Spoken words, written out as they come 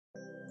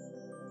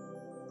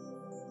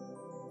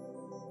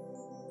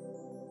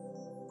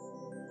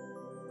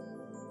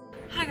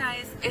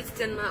guys, it's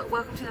Denma.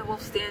 Welcome to the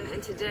Wolf's Den,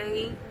 and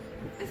today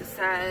is a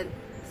sad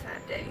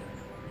day.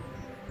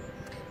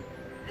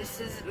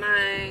 This is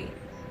my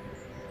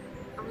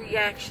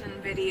reaction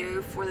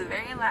video for the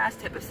very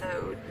last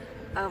episode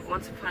of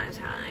Once Upon a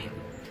Time,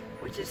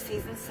 which is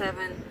season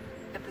 7,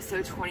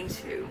 episode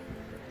 22.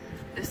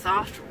 The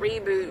soft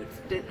reboot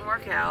didn't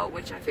work out,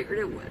 which I figured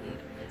it wouldn't.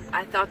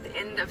 I thought the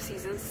end of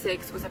season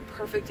 6 was a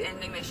perfect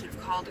ending. They should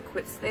have called it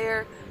quits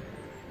there.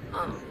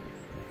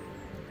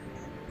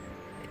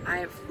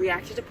 I've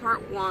reacted to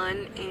part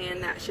 1,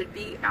 and that should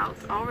be out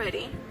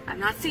already. I've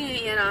not seen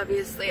it yet,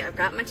 obviously. I've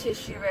got my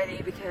tissue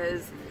ready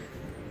because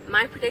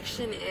my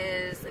prediction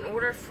is in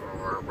order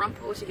for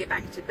Rumpel to get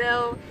back to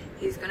Belle,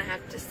 he's going to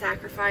have to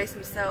sacrifice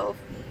himself.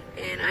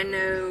 And I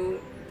know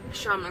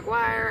Sean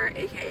Maguire,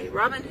 aka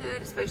Robin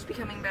Hood, is supposed to be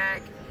coming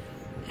back,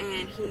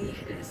 and he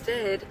is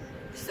dead.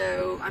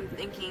 So I'm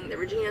thinking that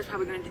Regina's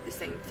probably going to do the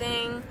same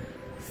thing.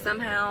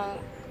 Somehow,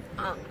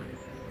 I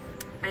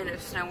know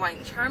Snow White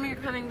and Charming are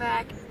coming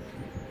back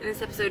in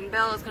this episode, and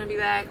Belle is going to be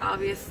back,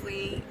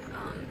 obviously.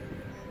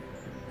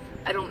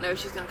 I don't know if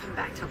she's going to come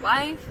back to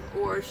life,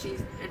 or if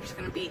they're just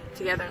going to be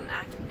together in the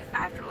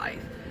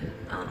afterlife.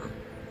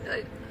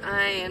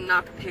 I am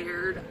not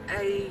prepared.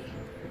 I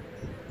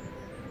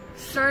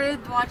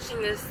started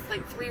watching this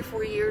like 3 or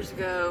 4 years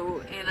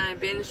ago, and I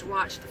binge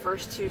watched the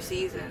first 2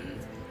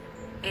 seasons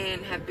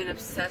and have been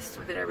obsessed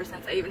with it ever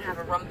since. I even have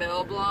a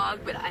Rumbelle blog,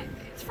 but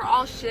it's for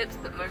all ships,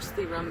 but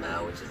mostly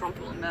Rumbelle, which is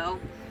Rumpel and Belle.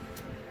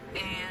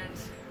 And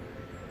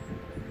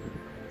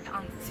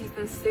on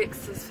season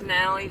 6's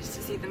finale, just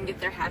to see them get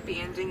their happy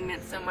ending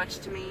meant so much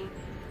to me.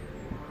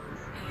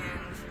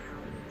 And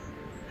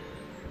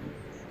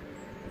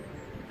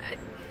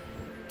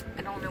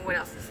I don't know what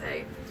else to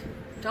say.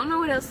 Don't know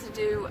what else to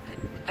do.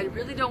 I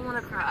really don't want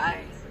to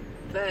cry,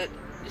 but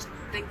just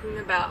thinking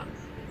about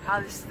how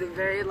this is the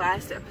very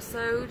last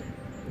episode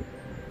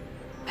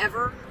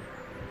ever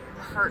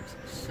hurts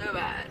so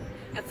bad.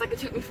 It's like it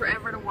took me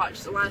forever to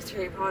watch the last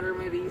Harry Potter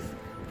movies,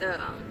 the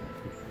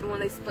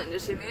one they split into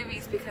 2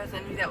 movies, because I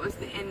knew that was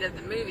the end of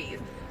the movies.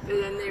 But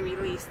then they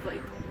released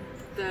like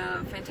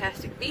the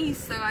Fantastic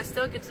Beasts, so I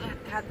still get to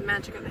have the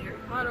magic of the Harry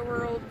Potter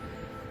world.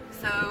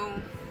 So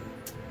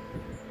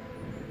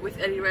with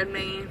Eddie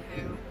Redmayne,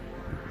 who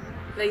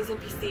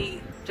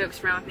LazyNPC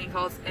jokes around with me and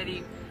calls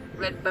Eddie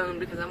Redbone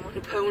because I want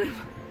to bone him.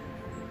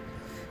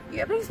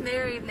 Yeah, but he's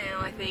married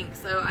now, I think,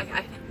 so I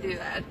can do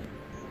that.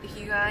 If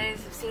you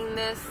guys have seen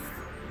this,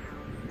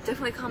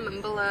 definitely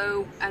comment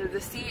below. Out of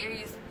the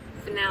series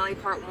finale,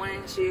 part 1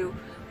 and 2,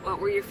 what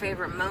were your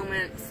favorite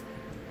moments?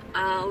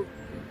 I'll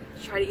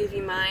try to give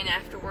you mine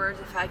afterwards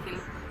if I can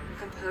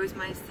compose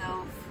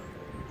myself.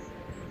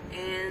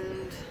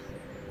 And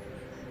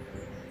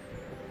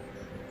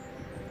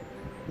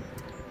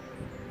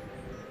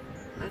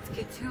let's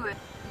get to it.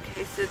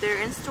 Okay, so they're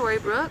in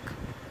Storybrooke.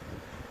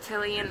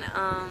 Tilly and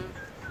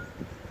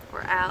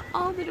we're out.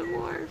 Oh, the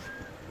dwarves.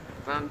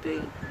 Grumpy.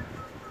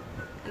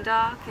 And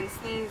Doc and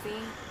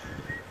Sneezy.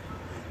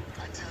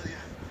 I tell you,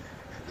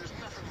 there's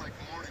nothing like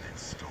morning in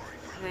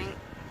Storybrooke. I think.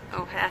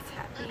 Oh, that's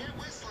happy. And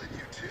whistling,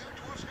 you two.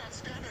 Dwarves got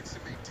standards to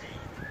maintain.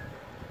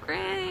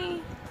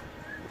 Granny.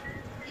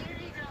 Here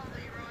you go,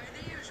 Leroy.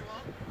 The usual.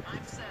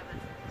 I'm 7.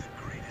 The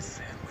greatest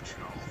sandwich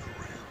in all the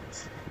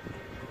realms.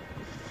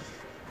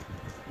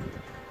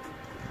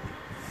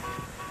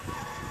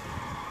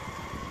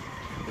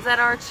 Is that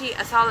Archie?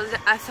 I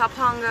saw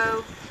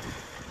Pongo.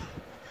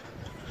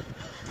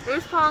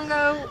 Where's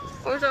Pongo?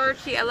 Where's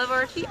Archie? I love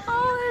Archie.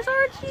 Oh, there's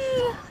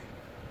Archie.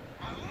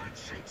 I like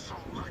shake so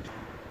much.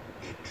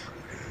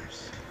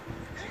 Intruders.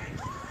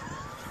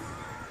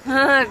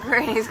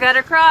 Granny's got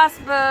her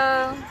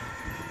crossbow.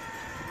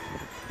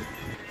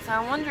 So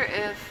I wonder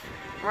if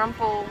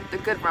Rumpel, the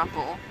good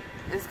Rumpel,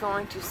 is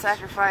going to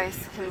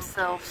sacrifice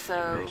himself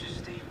so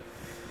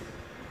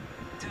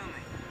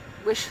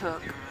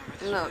Wishhook,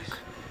 Nook,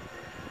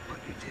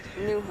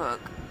 New Hook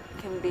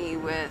can be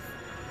with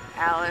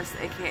Alice,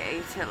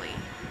 aka Tilly.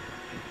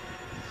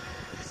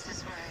 This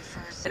is where I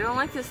first... I don't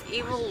like this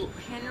evil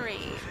Henry.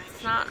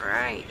 It's not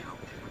right.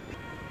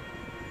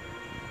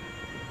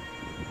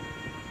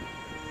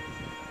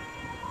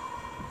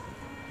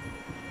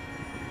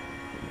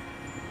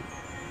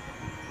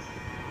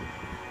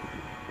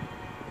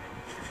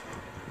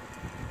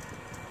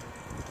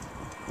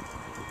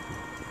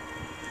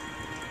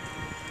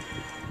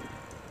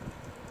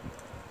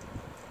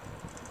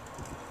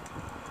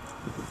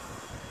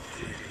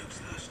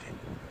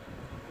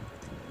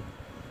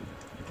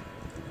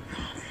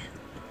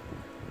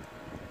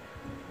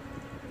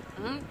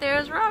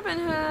 There's Robin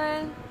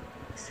Hood.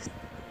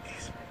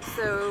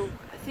 So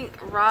I think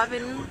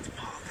Robin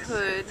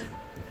Hood,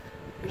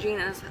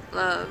 Regina's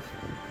love,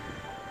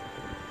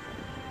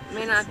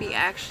 may not be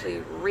actually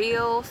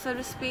real, so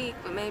to speak,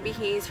 but maybe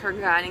he's her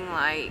guiding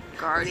light,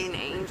 guardian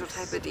angel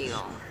type of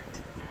deal.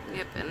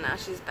 Yep, and now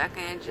she's back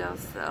in a jail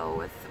cell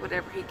with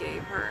whatever he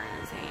gave her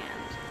in his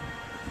hand.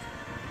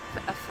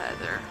 A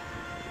feather.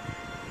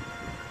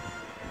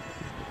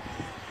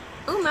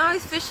 Oh,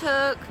 Maui's fish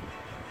hook.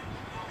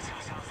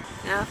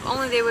 Now, if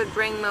only they would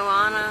bring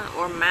Moana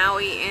or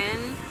Maui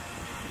in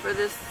for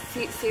this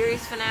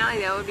series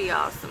finale, that would be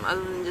awesome,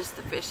 other than just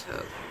the fish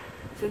hook.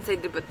 Since they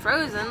did with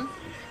Frozen,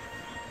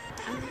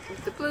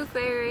 with the Blue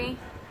Fairy.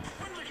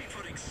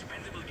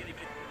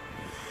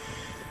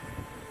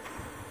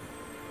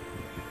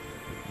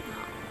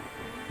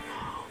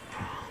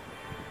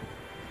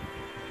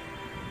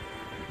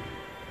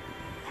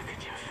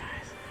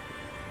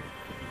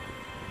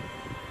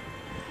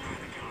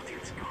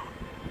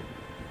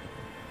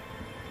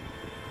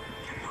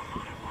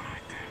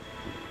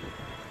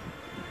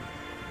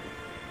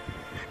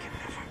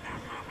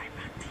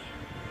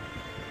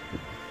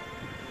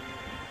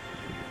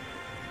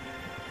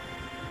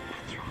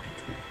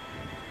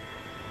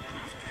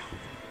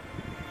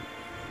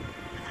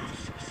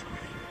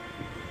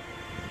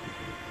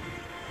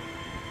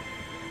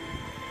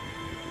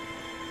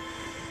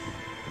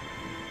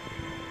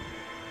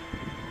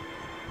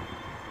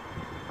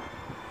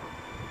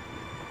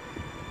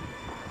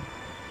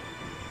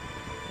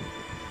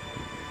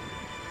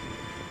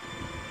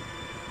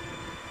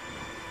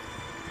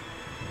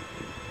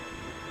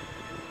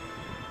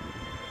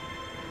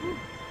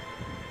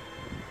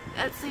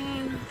 That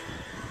scene,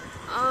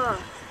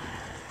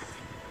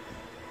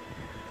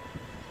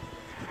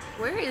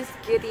 where is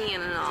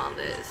Gideon in all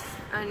this?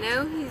 I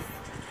know he's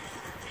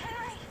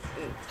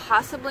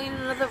possibly in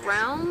another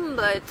realm,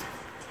 but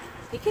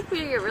he could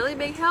be a really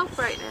big help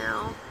right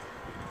now.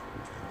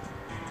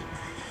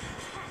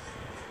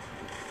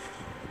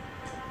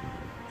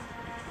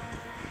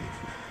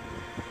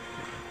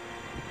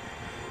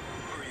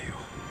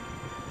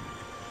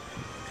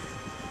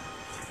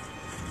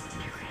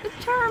 The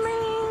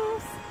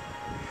Charmings!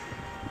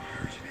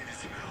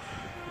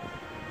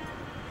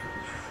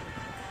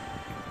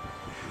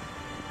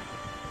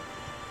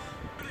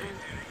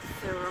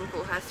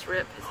 Has to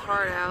rip his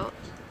heart out,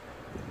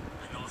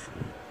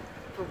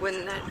 but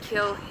wouldn't that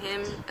kill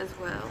him as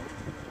well?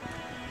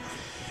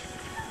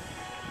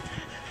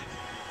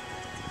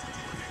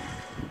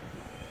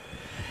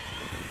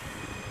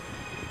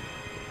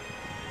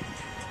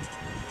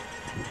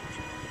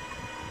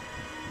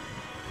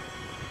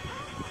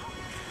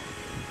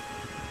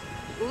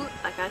 Ooh,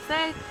 like I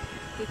said,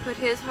 he put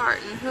his heart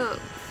in hooks,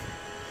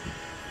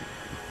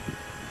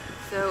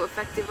 so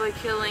effectively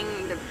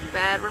killing the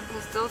bad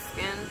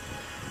Rumpelstiltskin.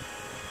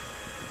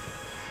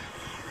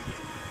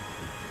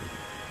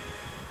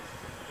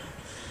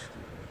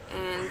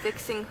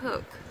 Fixing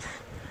Hook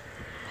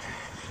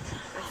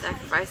by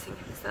sacrificing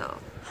himself.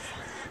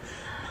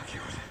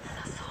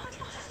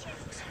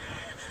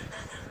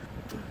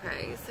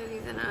 Okay, so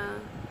he's in a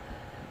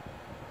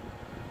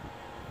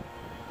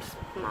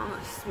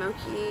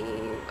smoky,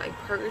 like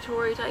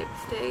purgatory type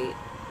state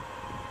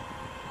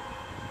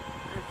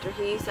after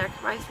he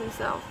sacrificed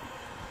himself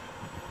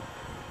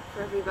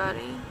for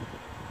everybody.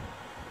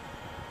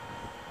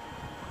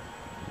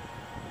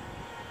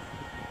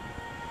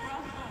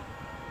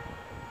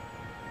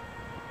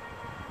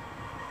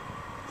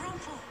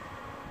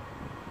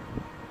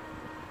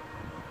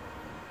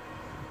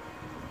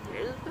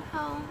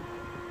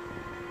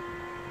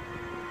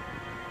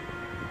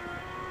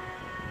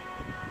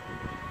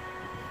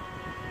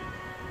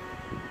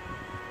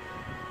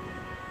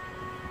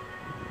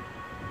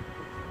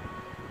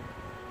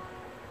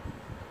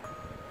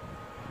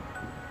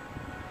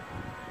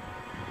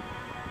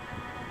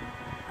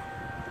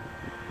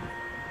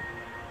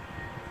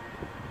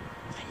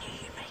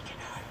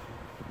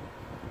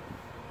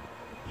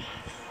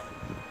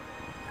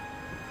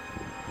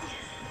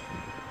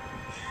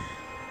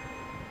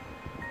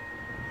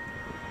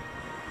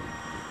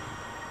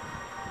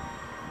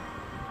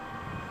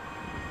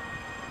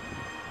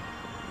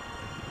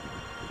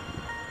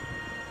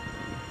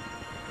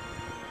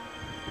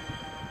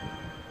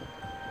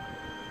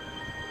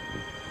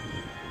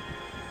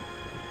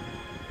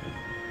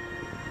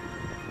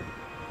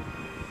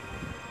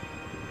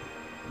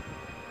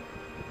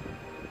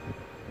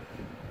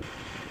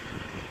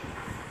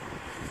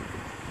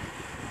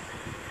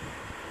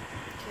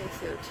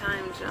 So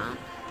time jump.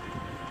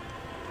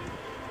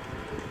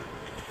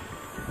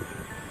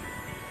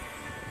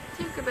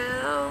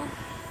 Tinkerbell.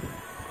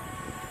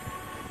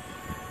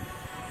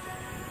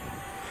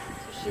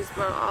 So she's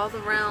brought all the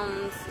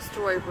realms to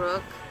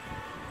Storybrooke.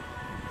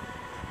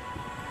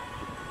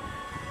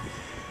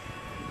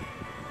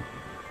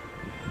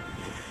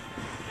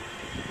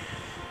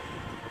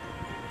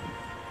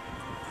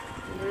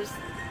 There's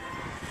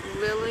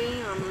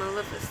Lily or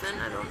Maleficent,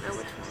 I don't know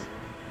which one.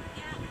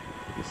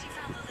 She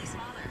found Lily's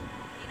father.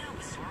 You know, it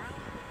was Zorro.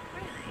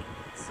 Really?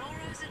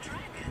 Zorro's a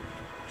dragon.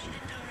 She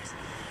didn't tell her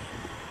something.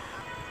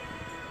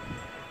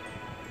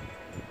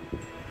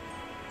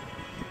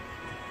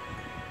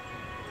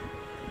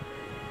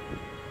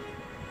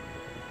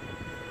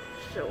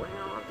 Showing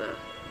all the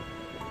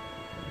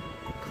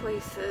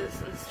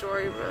places in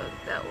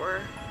Storybrooke that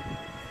were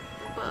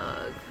a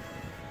bug,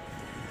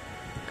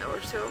 that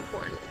were so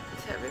important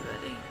to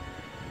everybody.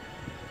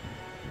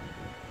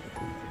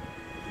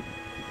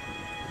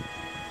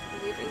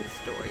 Leaving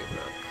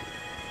Storybrooke.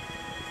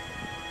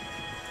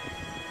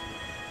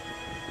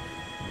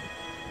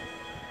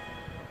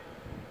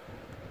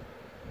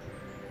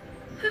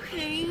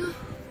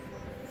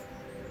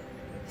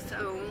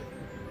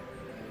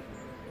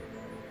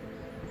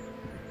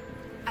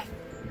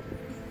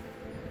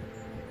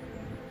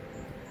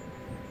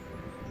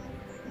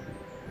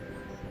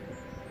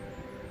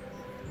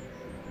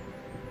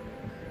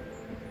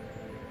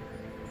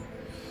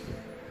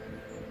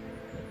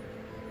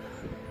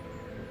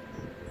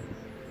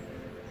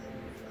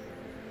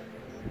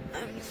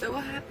 I'm so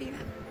happy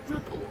that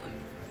Rumple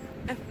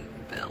and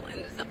Belle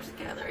ended up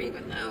together,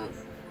 even though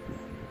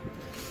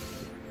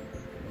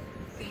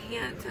he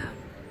had to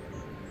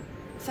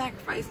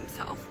sacrifice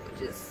himself,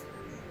 which is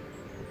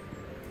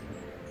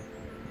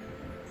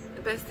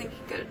the best thing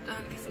he could have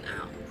done, because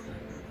now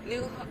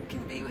New Hope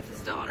can be with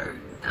his daughter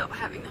without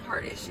having the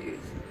heart issues.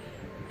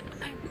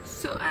 And I'm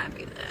so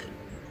happy that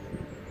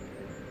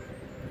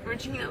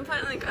Regina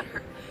finally got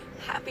her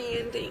happy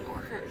ending, or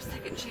her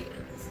second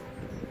chance.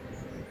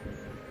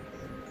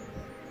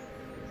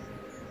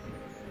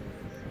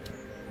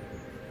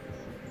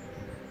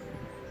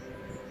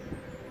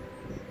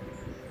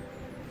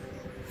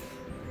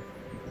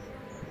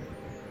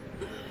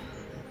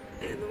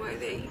 And the way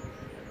they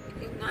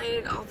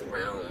united all the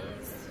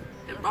realms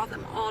and brought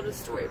them all to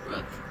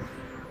Storybrooke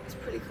was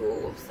pretty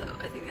cool. So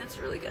I think that's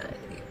really good.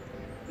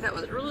 That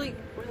was really,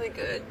 really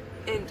good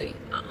ending.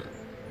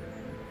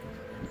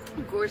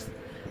 Of course,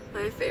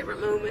 my favorite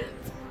moment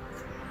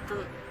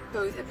from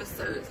both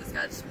episodes has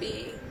got to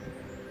be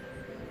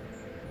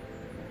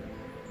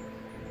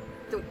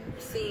the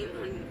scene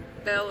when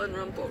Belle and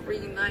Rumple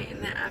reunite in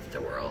the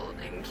afterworld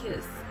and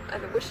kiss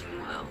at the wishing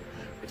well,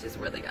 which is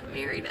where they got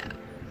married at.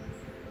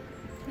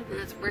 And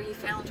that's where he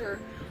found her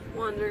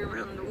wandering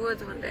around the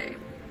woods one day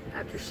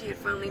after she had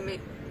finally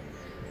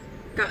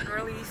gotten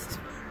released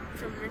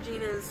from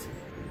Regina's,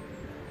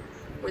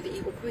 or the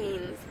Evil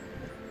Queen's,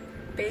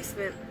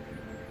 basement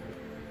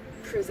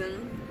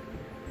prison.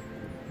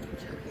 I'm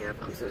choking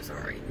up, I'm so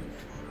sorry.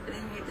 And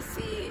then you get to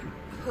see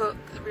Hook,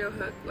 the real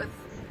Hook, with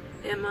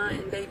Emma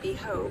and baby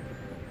Hope.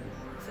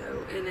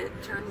 So, and it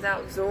turns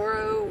out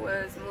Zorro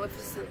was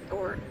Maleficent,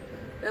 or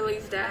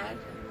Billy's dad.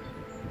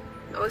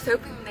 I was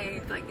hoping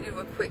they'd do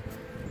a quick,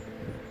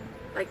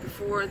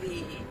 before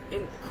the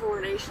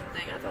coronation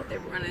thing, I thought they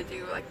were going to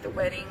do the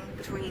wedding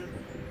between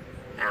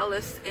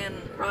Alice and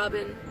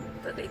Robin,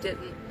 but they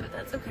didn't, but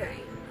that's okay.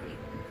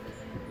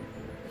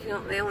 I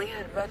mean, they only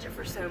had a budget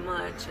for so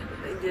much, and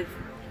they did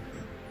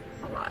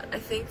a lot. I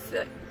think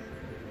the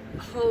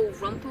whole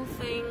Rumple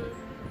thing,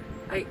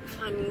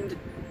 finding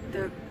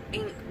the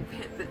ink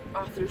pen, the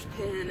author's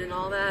pen and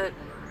all that,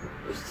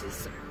 was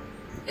just,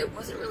 it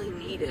wasn't really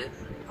needed.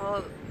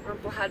 All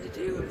Rumple had to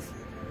do was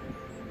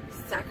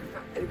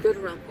sacrifice. A good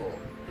Rumple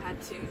had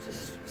to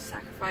just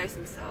sacrifice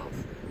himself,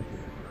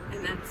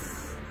 and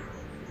that's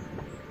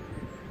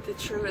the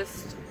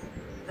truest.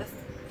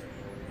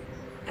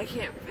 I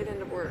can't fit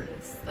into words.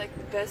 It's the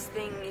best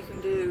thing you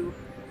can do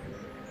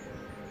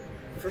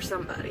for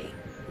somebody.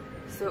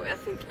 So I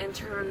think in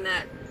turn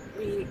that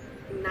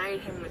reunited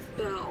him with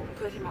Belle and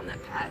put him on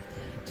that path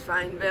to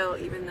find Belle,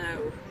 even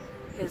though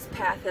his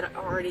path had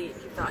already,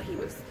 he thought he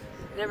was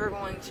never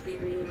going to be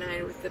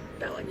reunited with the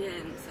Belle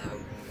again. So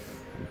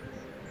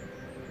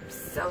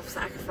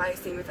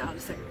self-sacrificing without a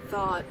second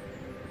thought,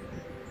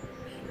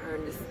 he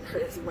earned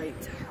his way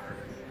to her.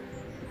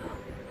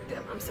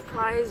 I'm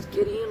surprised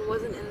Gideon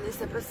wasn't in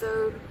this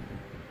episode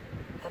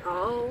at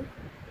all.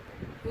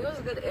 It was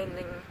a good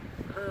ending.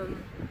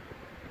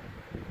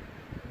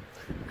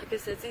 Like I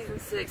said, season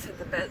 6 had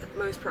the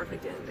most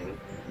perfect ending.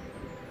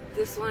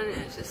 This one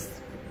is just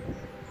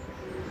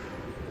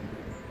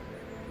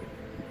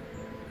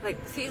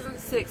season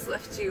 6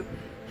 left you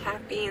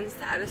happy and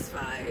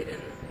satisfied,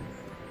 and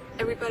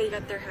everybody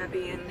got their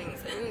happy endings,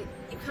 and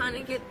you kind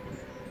of get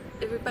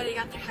everybody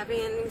got their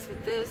happy endings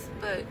with this,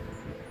 but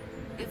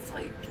it's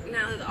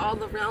now that all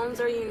the realms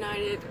are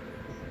united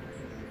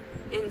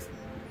and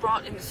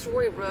brought into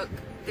Storybrooke,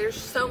 there's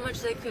so much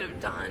they could have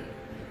done.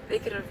 They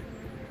could have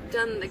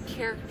done the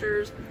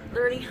characters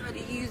learning how to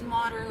use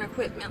modern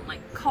equipment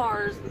like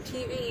cars and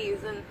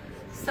TVs and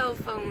cell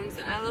phones,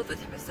 and I love that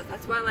type of stuff.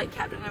 That's why I like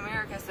Captain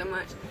America so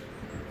much,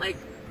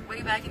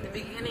 way back in the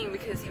beginning,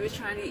 because he was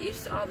trying to get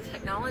used to all the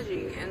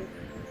technology, and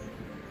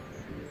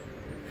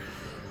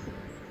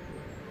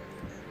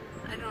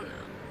I don't know.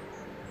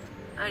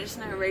 I just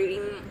know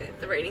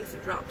the ratings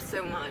have dropped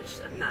so much,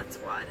 and that's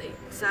why they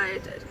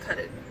decided to cut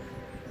it.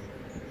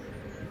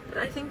 But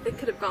I think they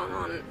could have gone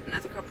on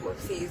another couple of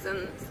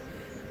seasons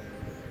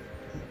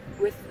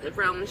with the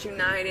realms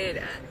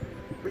united,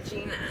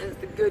 Regina as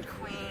the good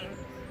queen,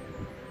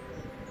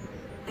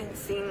 and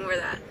seeing where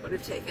that would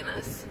have taken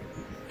us.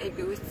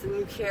 Maybe with some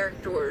new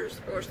characters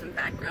or some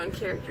background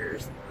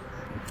characters.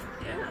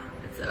 Yeah,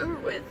 it's over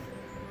with.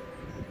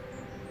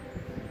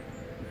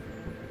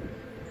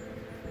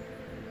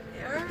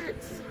 It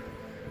hurts.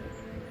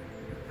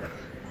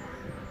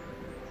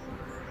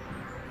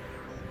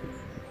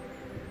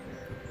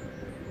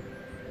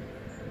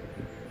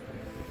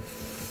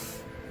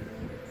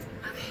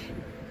 Okay.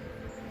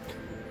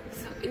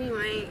 So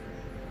anyway,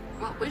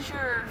 what was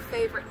your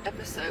favorite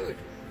episode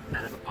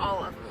out of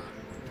all of them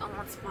on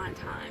Once Upon a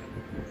Time?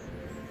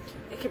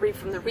 It could be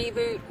from the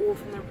reboot, or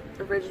from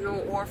the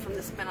original, or from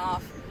the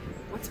spin-off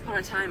Once Upon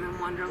a Time in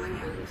Wonderland.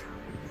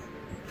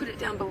 Put it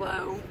down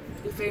below.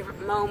 Your favorite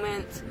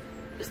moment.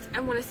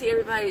 I want to see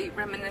everybody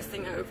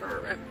reminiscing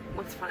over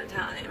Once Upon a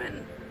Time.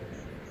 And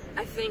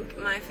I think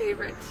my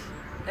favorite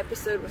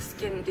episode was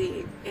Skin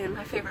Deep, and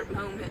my favorite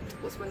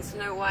moment was when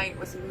Snow White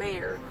was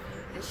mayor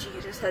and she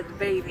had just had the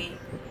baby,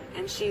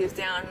 and she was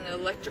down in the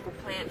electrical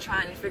plant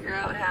trying to figure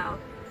out how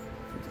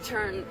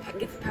to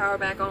get the power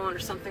back on or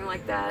something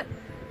like that,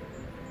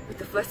 with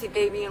the fussy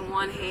baby in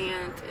one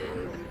hand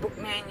and the book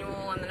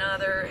manual in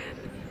another,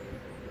 and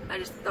I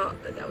just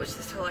thought that was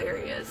just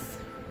hilarious.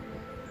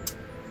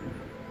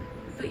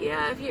 But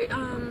yeah, if you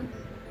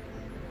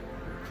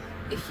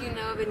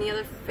know of any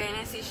other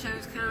fantasy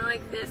shows kind of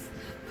like this,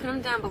 put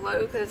them down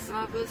below, because some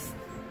of us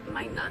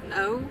might not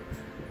know.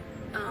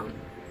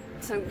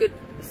 Some good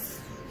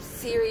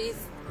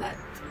series that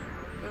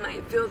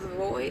might fill the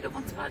void of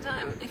Once Upon a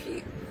Time, if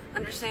you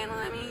understand what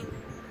I mean.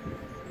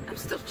 I'm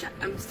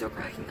still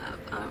cracking up.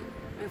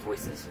 My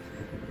voice is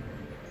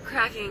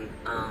cracking.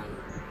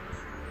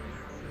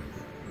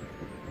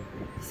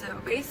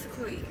 So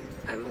basically,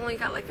 I've only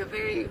got like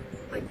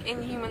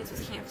Inhumans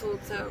was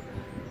canceled, so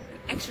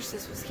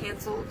Exorcist was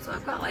canceled, so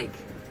I've got like,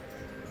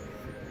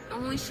 the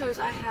only shows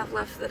I have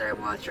left that I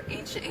watch are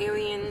Ancient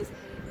Aliens,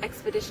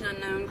 Expedition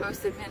Unknown,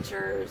 Ghost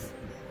Adventures,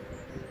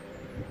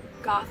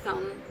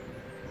 Gotham,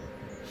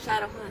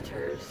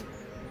 Shadowhunters,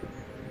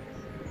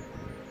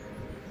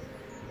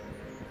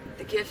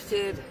 The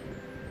Gifted,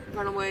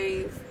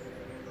 Runaways,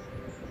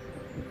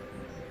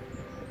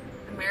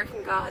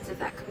 American Gods, if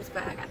that comes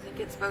back. I think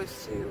it's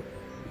supposed to.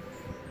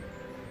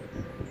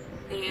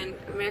 And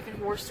American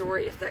Horror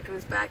Story, if that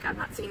comes back. I've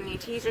not seen any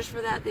teasers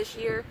for that this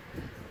year,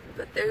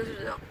 but those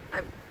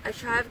are I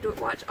tried to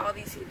watch all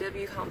these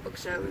CW comic book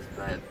shows,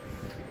 but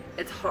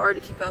it's hard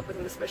to keep up with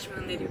them, especially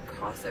when they do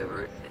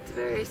crossover. It's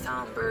very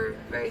somber,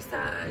 very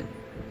sad.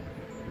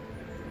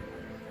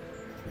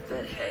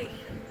 But hey,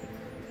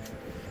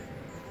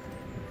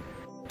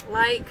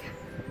 like,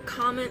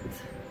 comment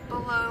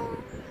below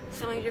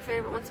some of your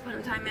favorite Once Upon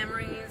a Time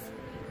memories,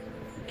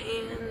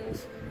 and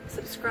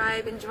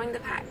subscribe and join the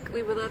pack.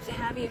 We would love to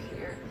have you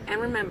here.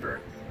 And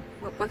remember,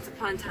 what Once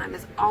Upon a Time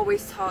has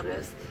always taught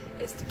us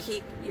is to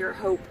keep your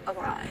hope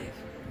alive.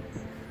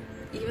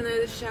 Even though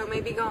the show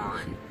may be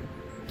gone,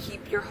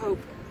 keep your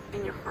hope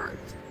in your heart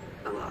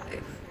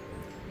alive.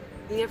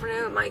 You never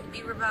know, it might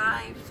be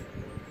revived.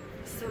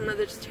 Some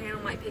other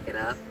channel might pick it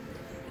up.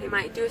 They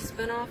might do a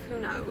spin-off, who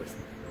knows.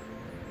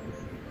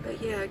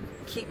 But yeah,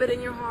 keep it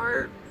in your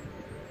heart.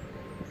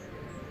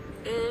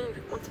 And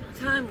Once Upon a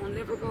Time will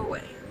never go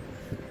away.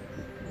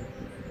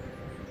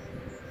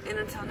 And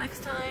until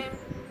next time,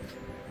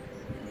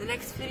 in the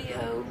next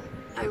video,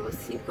 I will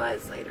see you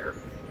guys later.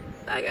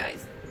 Bye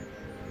guys.